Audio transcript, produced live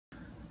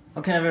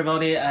Okay,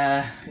 everybody,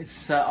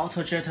 it's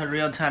OTOJETA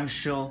real-time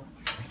show.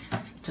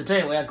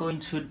 Today we are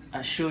going to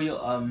show you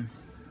a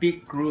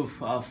big group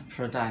of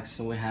products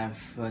we have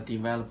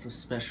developed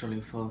especially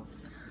for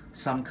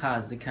some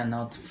cars. They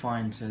cannot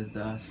find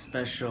the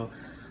special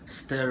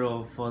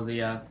stereo for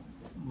the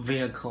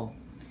vehicle,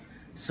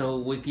 so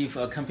we give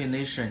a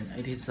combination.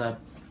 It is a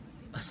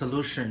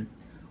solution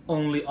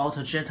only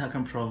OTOJETA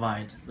can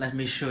provide. Let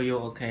me show you.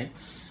 Okay.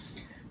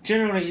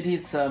 Generally, it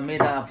is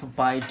made up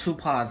by two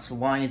parts.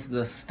 One is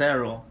the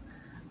stereo.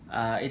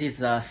 It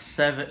is a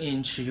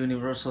 7-inch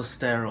universal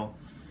stereo,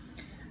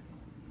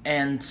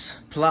 and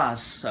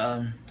plus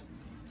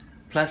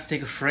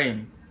plastic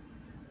frame.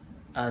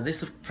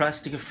 This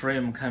plastic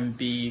frame can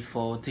be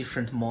for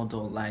different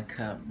model like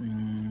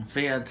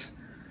Fiat,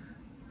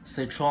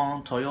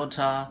 Citroen,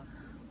 Toyota,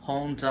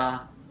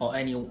 Honda, or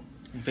any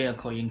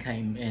vehicle you can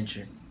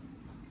imagine.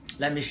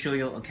 Let me show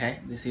you. Okay,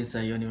 this is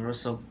a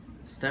universal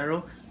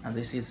stereo, and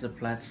this is a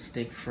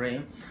plastic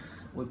frame.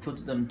 We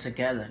put them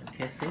together.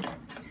 Okay, see?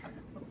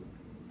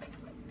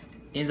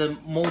 In the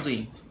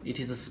molding, it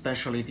is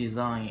specially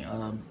designed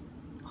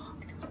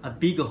a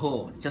big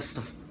hole just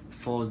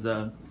for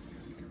the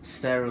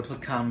stereo to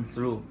come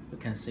through. You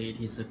can see it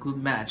is a good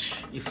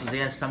match. If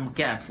there's some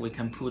gap, we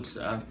can put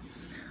a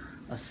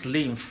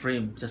slim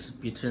frame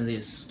just between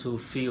this to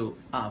fill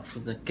up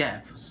the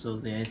gap, so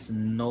there is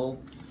no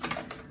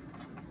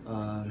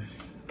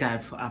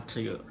gap after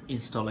your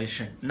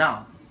installation.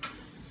 Now,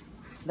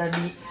 let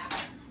me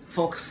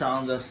focus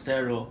on the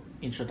stereo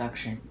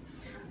introduction.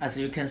 As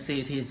you can see,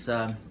 it is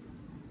a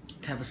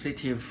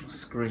capacitive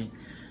screen,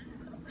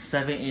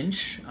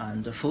 7-inch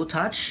and full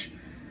touch.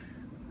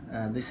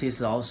 This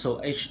is also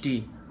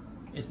HD.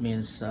 It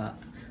means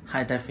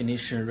high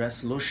definition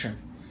resolution.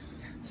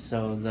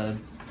 So the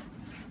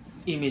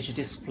image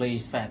display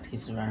effect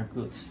is very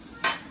good.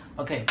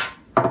 Okay.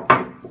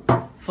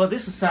 For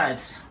this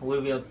side, we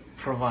will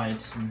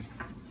provide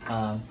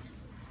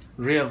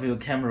rear view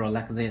camera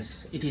like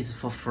this. It is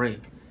for free.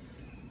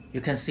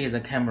 You can see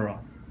the camera.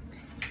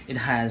 It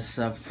has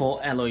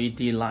 4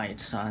 LED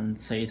lights, and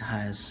it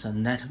has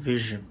night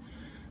vision.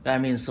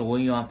 That means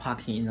when you are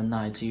parking in the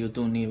night, you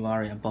don't need to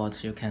worry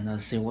about, you can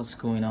see what's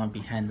going on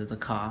behind the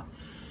car.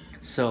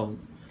 So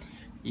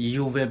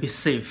you will be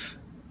safe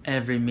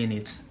every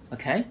minute.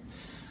 Okay.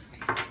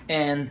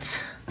 And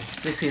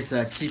this is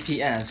a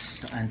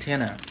GPS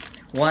antenna.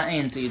 One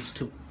end is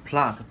to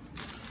plug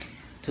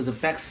to the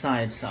back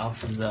side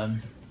of the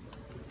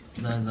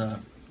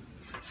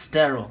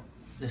stereo.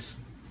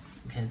 This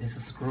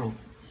is screw,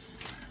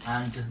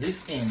 and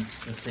this end,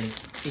 you see,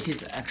 it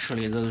is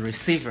actually the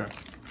receiver.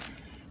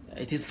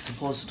 It is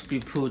supposed to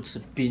be put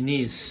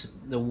beneath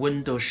the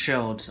window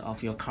shield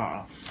of your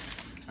car,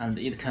 and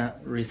it can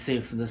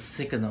receive the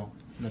signal,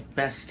 the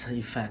best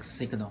effect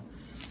signal.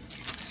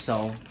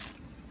 So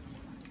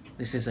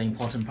this is an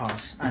important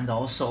part. And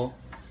also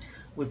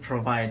we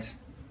provide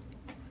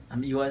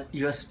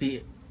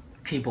USB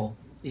cable.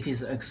 It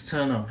is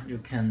external. You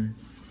can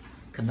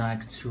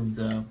connect to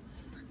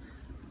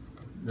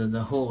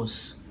the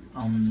hose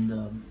on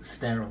the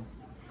stereo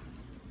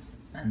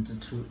and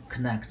to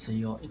connect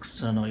your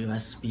external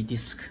USB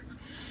disc.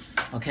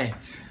 Okay,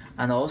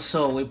 and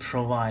also we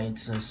provide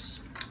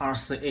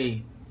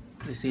RCA.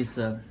 This is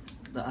the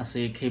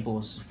RCA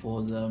cables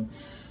for the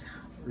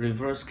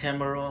reverse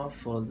camera,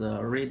 for the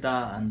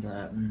radar, and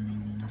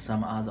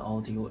some other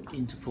audio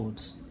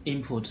input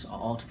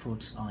or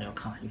output on your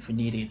car if you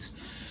need it.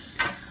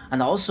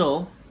 And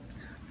also,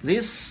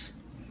 this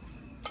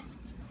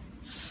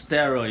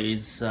stereo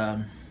is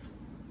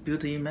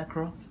built-in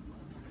macro.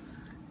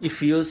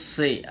 If you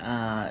see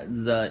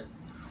the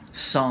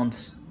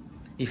sound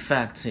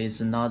effect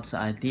is not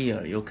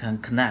ideal, you can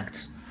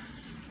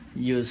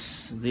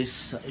use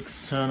this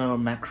external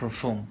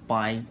microphone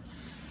by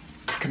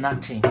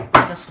connecting.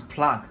 Just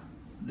plug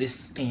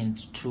this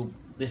end to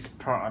this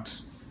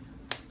part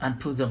and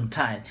put them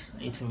tight.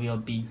 It will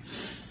be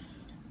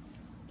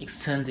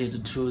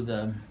extended to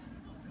the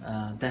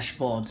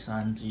dashboard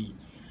and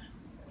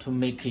to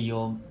make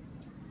your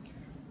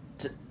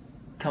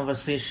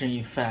conversation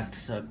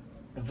effect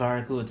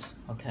very good.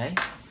 Okay,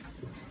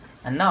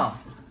 and now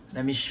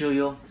let me show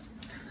you.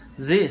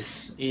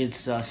 This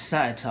is a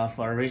set of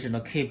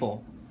original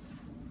cable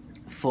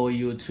for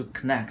you to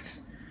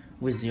connect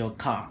with your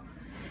car.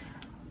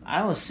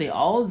 I will say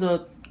all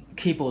the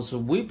cables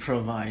we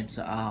provide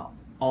are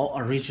all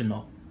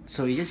original,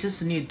 so you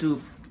just need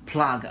to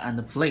plug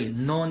and play.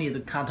 No need to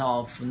cut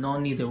off, no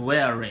need to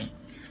wiring.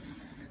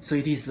 So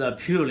it is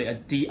purely a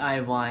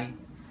DIY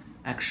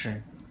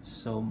action.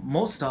 So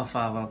most of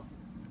our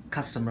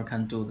customer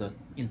can do the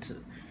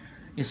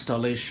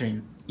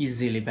installation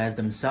easily by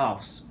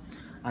themselves.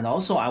 And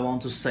also I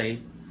want to say,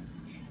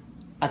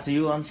 as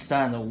you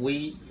understand,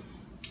 we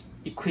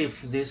equip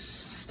this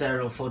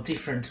stereo for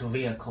different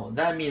vehicle.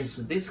 That means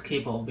this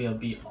cable will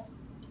be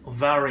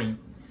varying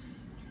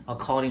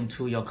according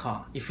to your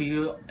car. If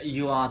you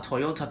are a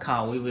Toyota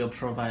car, we will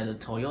provide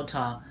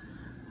Toyota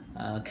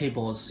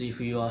cables.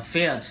 If you are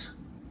Fiat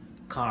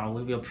car,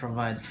 we will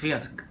provide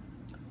Fiat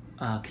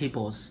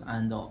cables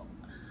and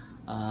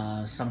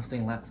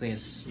something like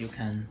this, you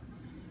can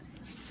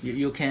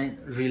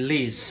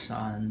release,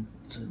 and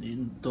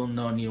you don't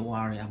need to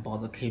worry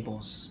about the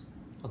cables.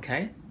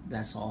 Okay,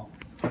 that's all.